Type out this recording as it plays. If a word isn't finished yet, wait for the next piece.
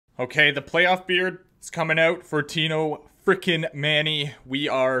Okay, the playoff beard is coming out for Tino frickin' Manny. We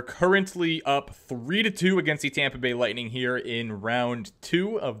are currently up 3-2 against the Tampa Bay Lightning here in round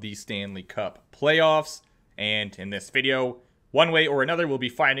 2 of the Stanley Cup playoffs. And in this video, one way or another, we'll be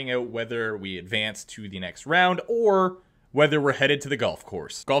finding out whether we advance to the next round or whether we're headed to the golf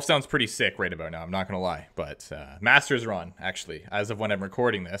course. Golf sounds pretty sick right about now, I'm not gonna lie. But Masters are on, actually, as of when I'm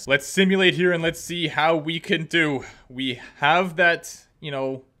recording this. Let's simulate here and let's see how we can do. We have that, you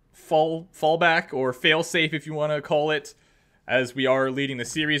know, fallback or fail-safe, if you want to call it, as we are leading the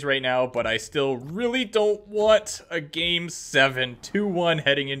series right now, but I still really don't want a Game 7, 2-1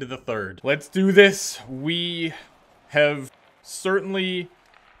 heading into the third. Let's do this. We have certainly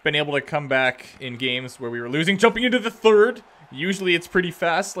been able to come back in games where we were losing. Jumping into the third, usually it's pretty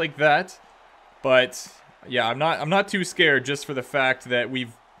fast like that, but yeah, I'm not too scared just for the fact that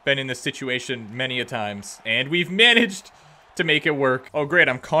we've been in this situation many a times, and we've managed to make it work. Oh great,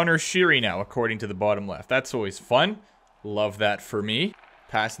 I'm Connor Sheary now, according to the bottom left. That's always fun. Love that for me.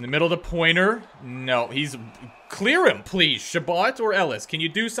 Pass in the middle to Pointer. No, he's... Clear him, please. Shabbat or Ellis, can you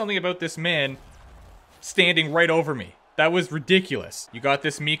do something about this man standing right over me? That was ridiculous. You got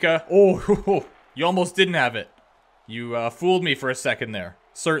this, Mika? Oh, you almost didn't have it. You fooled me for a second there.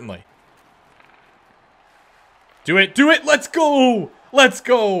 Certainly. Do it, do it! Let's go! Let's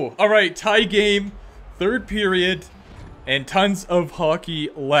go! Alright, tie game. Third period. And tons of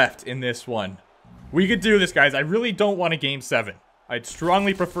hockey left in this one. We could do this, guys. I really don't want a Game 7. I'd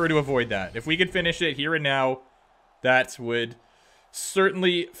strongly prefer to avoid that. If we could finish it here and now, that would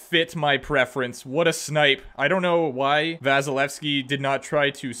certainly fit my preference. What a snipe. I don't know why Vasilevsky did not try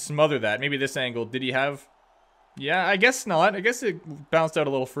to smother that. Maybe this angle. Did he have... Yeah, I guess not. I guess it bounced out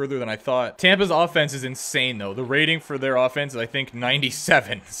a little further than I thought. Tampa's offense is insane, though. The rating for their offense is, I think,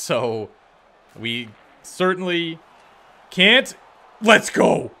 97. So, we certainly... can't. Let's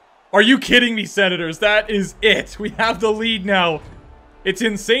go. Are you kidding me, Senators? That is it. We have the lead now. It's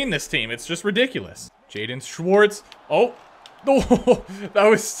insane, this team. It's just ridiculous. Jaden Schwartz. Oh. Oh, that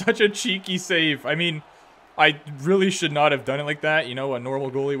was such a cheeky save. I mean, I really should not have done it like that. You know, a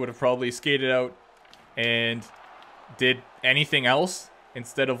normal goalie would have probably skated out and did anything else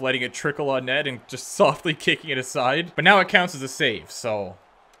instead of letting it trickle on net and just softly kicking it aside. But now it counts as a save. So,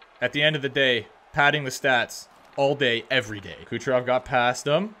 at the end of the day, padding the stats all day, every day. Kucherov got past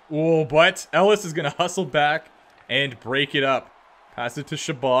him. Oh, but Ellis is going to hustle back and break it up. Pass it to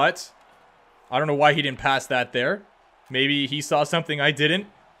Shabbat. I don't know why he didn't pass that there. Maybe he saw something I didn't.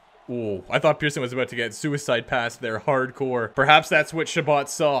 Oh, I thought Pearson was about to get suicide pass there, hardcore. Perhaps that's what Shabbat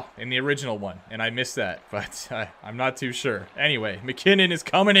saw in the original one, and I missed that, but I'm not too sure. Anyway, McKinnon is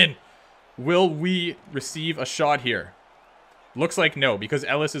coming in. Will we receive a shot here? Looks like no, because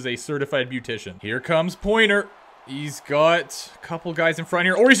Ellis is a certified beautician. Here comes Pointer. He's got a couple guys in front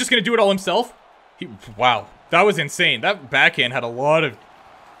here. Or he's just going to do it all himself. Wow. That was insane. That backhand had a lot of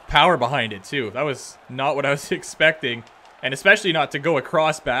power behind it, too. That was not what I was expecting. And especially not to go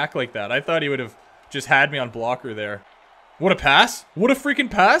across back like that. I thought he would have just had me on blocker there. What a pass. What a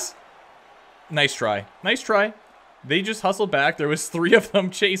freaking pass. Nice try. Nice try. They just hustled back. There was 3 of them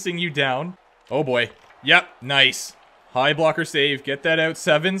chasing you down. Oh, boy. Yep. Nice. High blocker save. Get that out,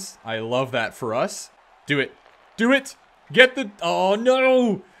 Sevens. I love that for us. Do it. Do it! Get the... Oh,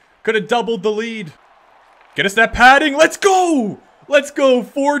 no! Could have doubled the lead. Get us that padding! Let's go! Let's go!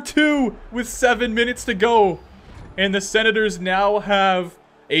 4-2 with 7 minutes to go. And the Senators now have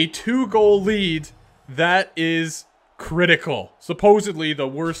a 2-goal lead. That is critical. Supposedly the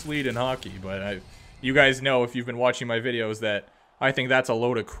worst lead in hockey, but you guys know if you've been watching my videos that I think that's a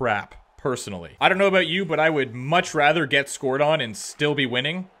load of crap, personally. I don't know about you, but I would much rather get scored on and still be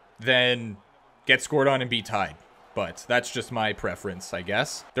winning than get scored on and be tied. But that's just my preference, I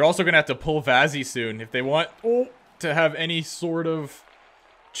guess. They're also going to have to pull Vazzy soon if they want to have any sort of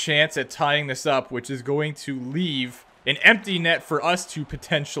chance at tying this up, which is going to leave an empty net for us to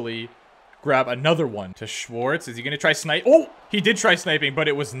potentially grab another one. To Schwartz. Is he going to try snipe? Oh, he did try sniping, but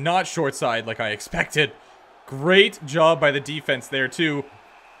it was not short side like I expected. Great job by the defense there, too.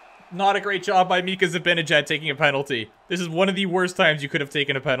 Not a great job by Mika Zibanejad taking a penalty. This is one of the worst times you could have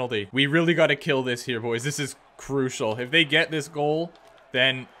taken a penalty. We really got to kill this here, boys. This is crucial. If they get this goal,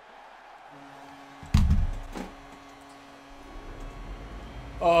 then...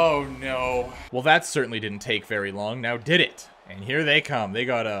 Oh, no. Well, that certainly didn't take very long. Now, did it? And here they come. They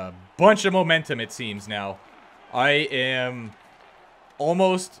got a bunch of momentum, it seems, now. I am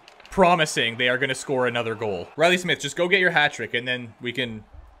almost promising they are going to score another goal. Riley Smith, just go get your hat trick, and then we can...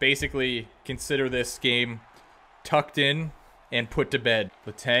 basically consider this game tucked in and put to bed.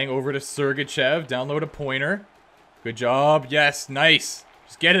 Letang over to Sergachev. Down low to Pointer. Good job. Yes, nice.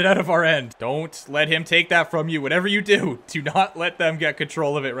 Just get it out of our end. Don't let him take that from you. Whatever you do, do not let them get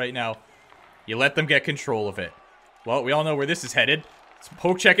control of it right now. You let them get control of it. Well, we all know where this is headed. Let's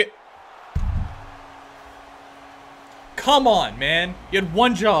poke check it. Come on, man. You had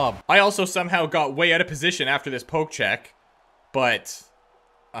one job. I also somehow got way out of position after this poke check. But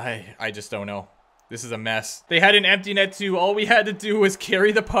I just don't know. This is a mess. They had an empty net too. All we had to do was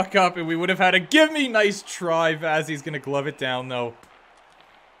carry the puck up and we would have had a give me nice try. Vazzy's gonna glove it down though.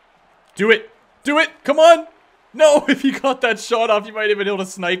 Do it. Do it. Come on. No, if he got that shot off, you might have been able to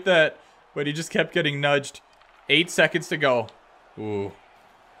snipe that. But he just kept getting nudged. 8 seconds to go. Ooh.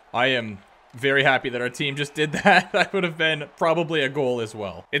 I am very happy that our team just did that. That would have been probably a goal as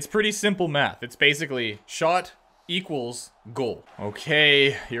well. It's pretty simple math. It's basically shot equals goal.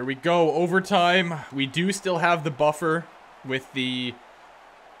 Okay, here we go. Overtime. We do still have the buffer with the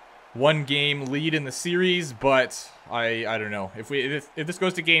 1 game lead in the series, but I don't know. If this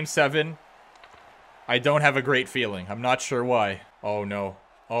goes to game 7, I don't have a great feeling. I'm not sure why. Oh no.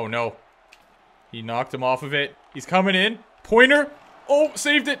 Oh no. He knocked him off of it. He's coming in. Pointer. Oh,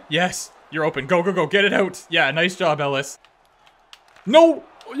 saved it. Yes. You're open. Go, go, go. Get it out. Yeah, nice job, Ellis. No.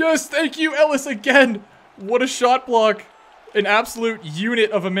 Yes, thank you, Ellis, again. What a shot block. An absolute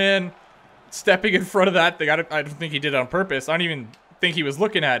unit of a man stepping in front of that thing. I don't think he did it on purpose. I don't even think he was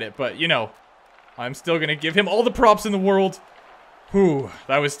looking at it. But, you know, I'm still going to give him all the props in the world. Whew,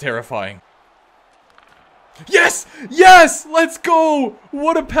 that was terrifying. Yes! Yes! Let's go!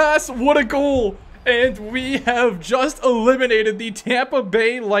 What a pass! What a goal! And we have just eliminated the Tampa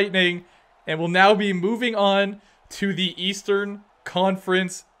Bay Lightning and will now be moving on to the Eastern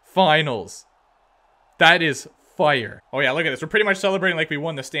Conference Finals. That is fire. Oh yeah, look at this. We're pretty much celebrating like we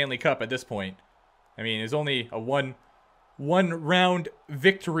won the Stanley Cup at this point. I mean, it's only a one round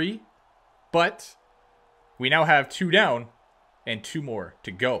victory, but we now have 2 down and 2 more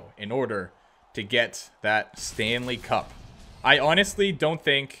to go in order to get that Stanley Cup. I honestly don't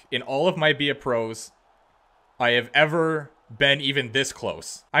think in all of my Be a Pros I have ever been even this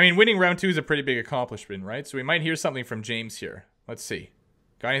close. I mean, winning round 2 is a pretty big accomplishment, right? So we might hear something from James here. Let's see.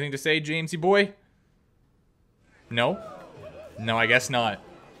 Got anything to say, Jamesy boy? No? No, I guess not.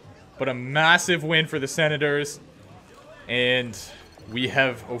 But a massive win for the Senators. And we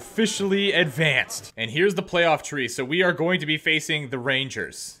have officially advanced. And here's the playoff tree. So we are going to be facing the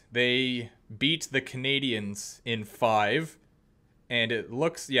Rangers. They beat the Canadians in 5. And it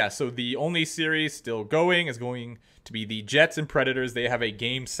looks, yeah, so the only series still going is going to be the Jets and Predators. They have a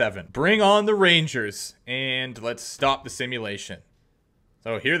game 7. Bring on the Rangers. And let's stop the simulation.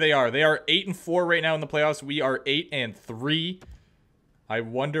 So here they are. They are 8-4 right now in the playoffs. We are 8-3. I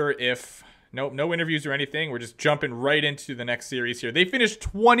wonder if... Nope, no interviews or anything. We're just jumping right into the next series here. They finished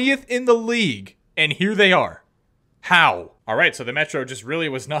 20th in the league. And here they are. How? Alright, so the Metro just really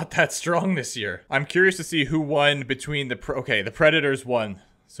was not that strong this year. I'm curious to see who won between the... Okay, the Predators won.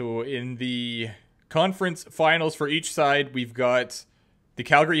 So in the conference finals for each side, we've got the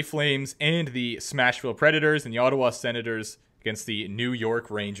Calgary Flames and the Smashville Predators and the Ottawa Senators against the New York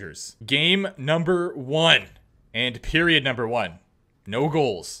Rangers. Game number 1 and period number 1. No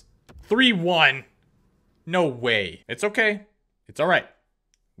goals. 3-1. No way. It's okay. It's alright.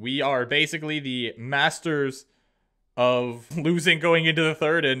 We are basically the masters of losing going into the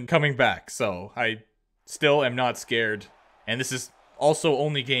third and coming back. So I still am not scared. And this is also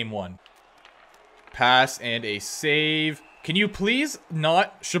only game 1. Pass and a save. Can you please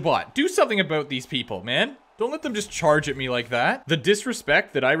not Shabbat? Do something about these people, man. Don't let them just charge at me like that. The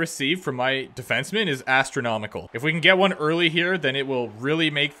disrespect that I receive from my defensemen is astronomical. If we can get one early here, then it will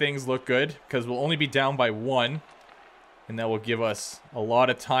really make things look good because we'll only be down by 1. And that will give us a lot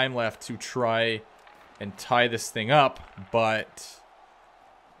of time left to try and tie this thing up. But,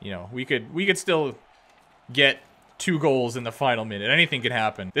 you know, we could still get 2 goals in the final minute. Anything can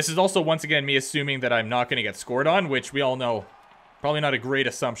happen. This is also, once again, me assuming that I'm not going to get scored on, which we all know, probably not a great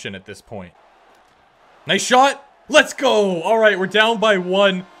assumption at this point. Nice shot. Let's go. All right, we're down by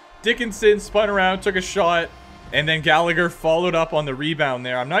 1. Dickinson spun around, took a shot, and then Gallagher followed up on the rebound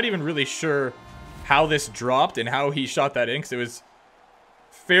there. I'm not even really sure how this dropped and how he shot that in, because it was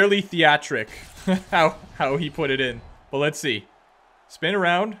fairly theatric how he put it in. But let's see. Spin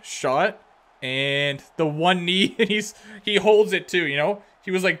around, shot, and the one knee, and he holds it too, you know? He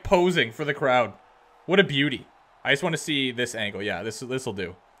was like posing for the crowd. What a beauty. I just want to see this angle. Yeah, this'll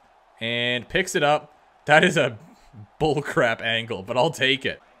do. And picks it up. That is a bullcrap angle, but I'll take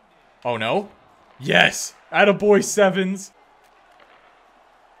it. Oh no? Yes! Attaboy Sevens.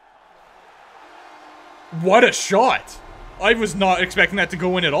 What a shot! I was not expecting that to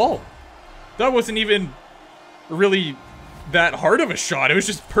go in at all. That wasn't even really that hard of a shot. It was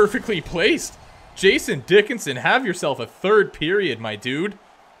just perfectly placed. Jason Dickinson, have yourself a third period, my dude.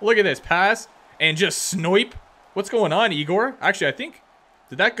 Look at this pass and just snipe. What's going on, Igor? Actually, I think,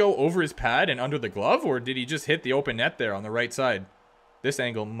 did that go over his pad and under the glove, or did he just hit the open net there on the right side? This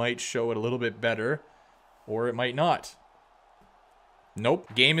angle might show it a little bit better, or it might not.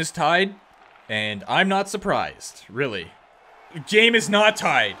 Nope, game is tied, and I'm not surprised, really. Game is not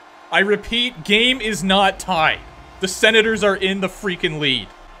tied. I repeat, game is not tied. The Senators are in the freaking lead.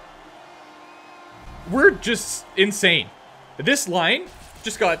 We're just insane. This line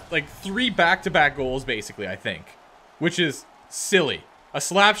just got like 3 back-to-back goals, basically, I think. Which is silly. A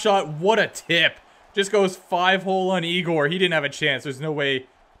slap shot, what a tip. Just goes 5-hole on Igor. He didn't have a chance. There's no way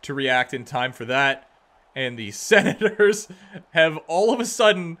to react in time for that. And the Senators have all of a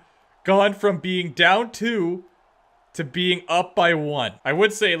sudden gone from being down 2 to being up by 1. I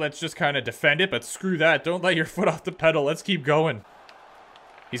would say let's just kind of defend it, but screw that. Don't let your foot off the pedal. Let's keep going.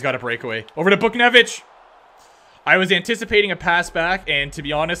 He's got a breakaway. Over to Buchnevich. I was anticipating a pass back, and to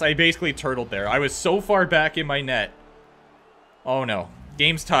be honest, I basically turtled there. I was so far back in my net. Oh no.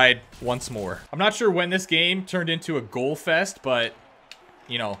 Game's tied once more. I'm not sure when this game turned into a goal fest, but,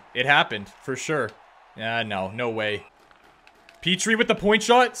 you know, it happened for sure. No way. Petrie with the point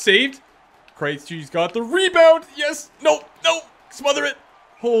shot. Saved. Krejci's got the rebound. Yes. No. Smother it.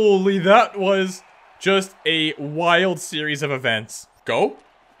 Holy, that was just a wild series of events. Go.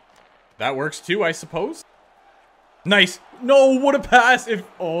 That works too, I suppose. Nice. No, what a pass. If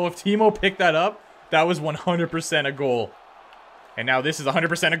Timo picked that up, that was 100% a goal. And now this is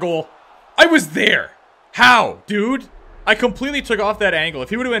 100% a goal. I was there. How, dude? I completely took off that angle. If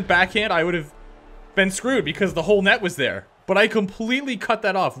he would have went backhand, I would have been screwed because the whole net was there. But I completely cut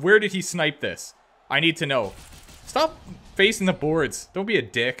that off. Where did he snipe this? I need to know. Stop facing the boards. Don't be a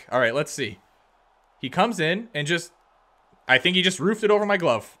dick. All right, let's see. He comes in and just... I think he just roofed it over my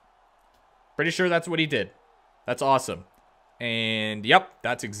glove. Pretty sure that's what he did. That's awesome. And yep,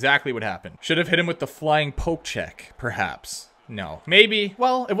 that's exactly what happened. Should have hit him with the flying poke check, perhaps. No. Maybe.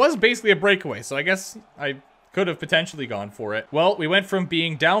 Well, it was basically a breakaway, so I guess I could have potentially gone for it. Well, we went from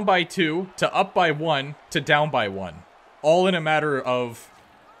being down by 2 to up by 1 to down by 1. All in a matter of,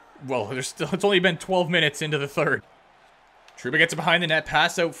 well, it's only been 12 minutes into the third. Trouba gets it behind the net,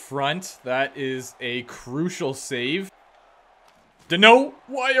 pass out front. That is a crucial save. Dano,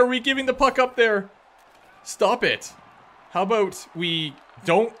 why are we giving the puck up there? Stop it. How about we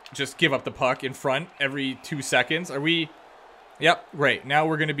don't just give up the puck in front every 2 seconds? Are we... Yep, great. Now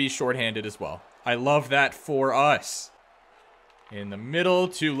we're going to be shorthanded as well. I love that for us. In the middle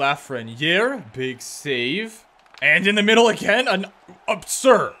to Lafreniere. Big save. And in the middle again,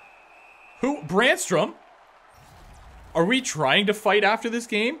 sir. Who? Brandstrom? Are we trying to fight after this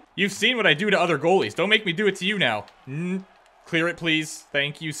game? You've seen what I do to other goalies. Don't make me do it to you now. Clear it, please.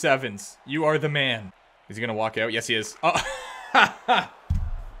 Thank you, Sevens. You are the man. Is he gonna walk out? Yes, he is.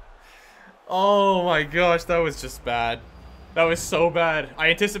 Oh my gosh, that was just bad. That was so bad. I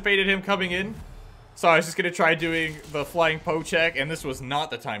anticipated him coming in, so I was just gonna try doing the flying poke check, and this was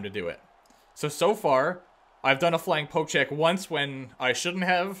not the time to do it. So far, I've done a flying poke check once when I shouldn't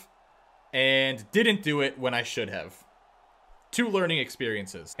have, and didn't do it when I should have. 2 learning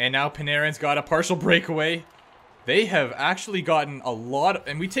experiences. And now Panarin's got a partial breakaway. They have actually gotten a lot,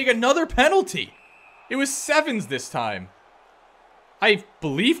 and we take another penalty. It was Sevens this time. I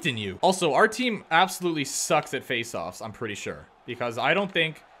believed in you. Also, our team absolutely sucks at faceoffs, I'm pretty sure. Because I don't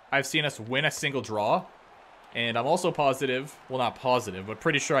think I've seen us win a single draw. And I'm also positive, well not positive, but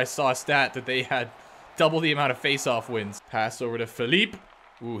pretty sure I saw a stat that they had double the amount of faceoff wins. Pass over to Philippe.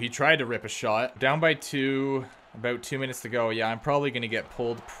 Ooh, he tried to rip a shot. Down by 2, about 2 minutes to go. Yeah, I'm probably going to get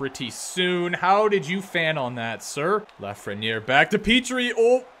pulled pretty soon. How did you fan on that, sir? Lafreniere back to Petrie.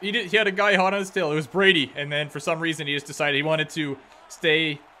 Oh, he had a guy hot on his tail. It was Brady. And then for some reason, he just decided he wanted to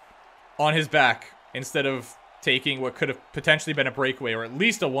stay on his back instead of taking what could have potentially been a breakaway or at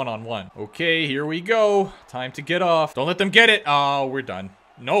least a one-on-one. Okay, here we go. Time to get off. Don't let them get it. Oh, we're done.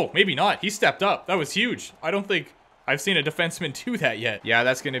 No, maybe not. He stepped up. That was huge. I don't think I've seen a defenseman do that yet. Yeah,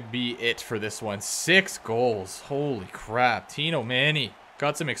 that's going to be it for this one. 6 goals. Holy crap. Tino Manny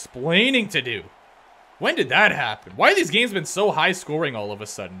got some explaining to do. When did that happen? Why have these games been so high scoring all of a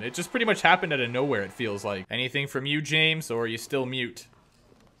sudden? It just pretty much happened out of nowhere, it feels like. Anything from you, James, or are you still mute?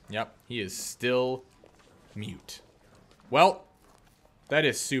 Yep, he is still mute. Well, that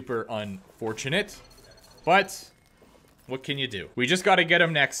is super unfortunate, but what can you do? We just got to get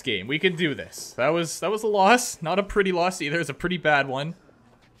him next game. We can do this. That was a loss. Not a pretty loss either. It's a pretty bad one,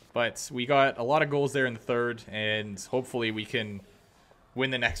 but we got a lot of goals there in the third, and hopefully we can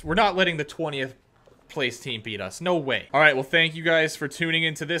win the next. We're not letting the 20th place team beat us. No way. All right, well, thank you guys for tuning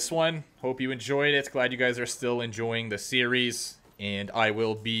into this one. Hope you enjoyed it. Glad you guys are still enjoying the series. And I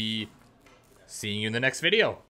will be seeing you in the next video.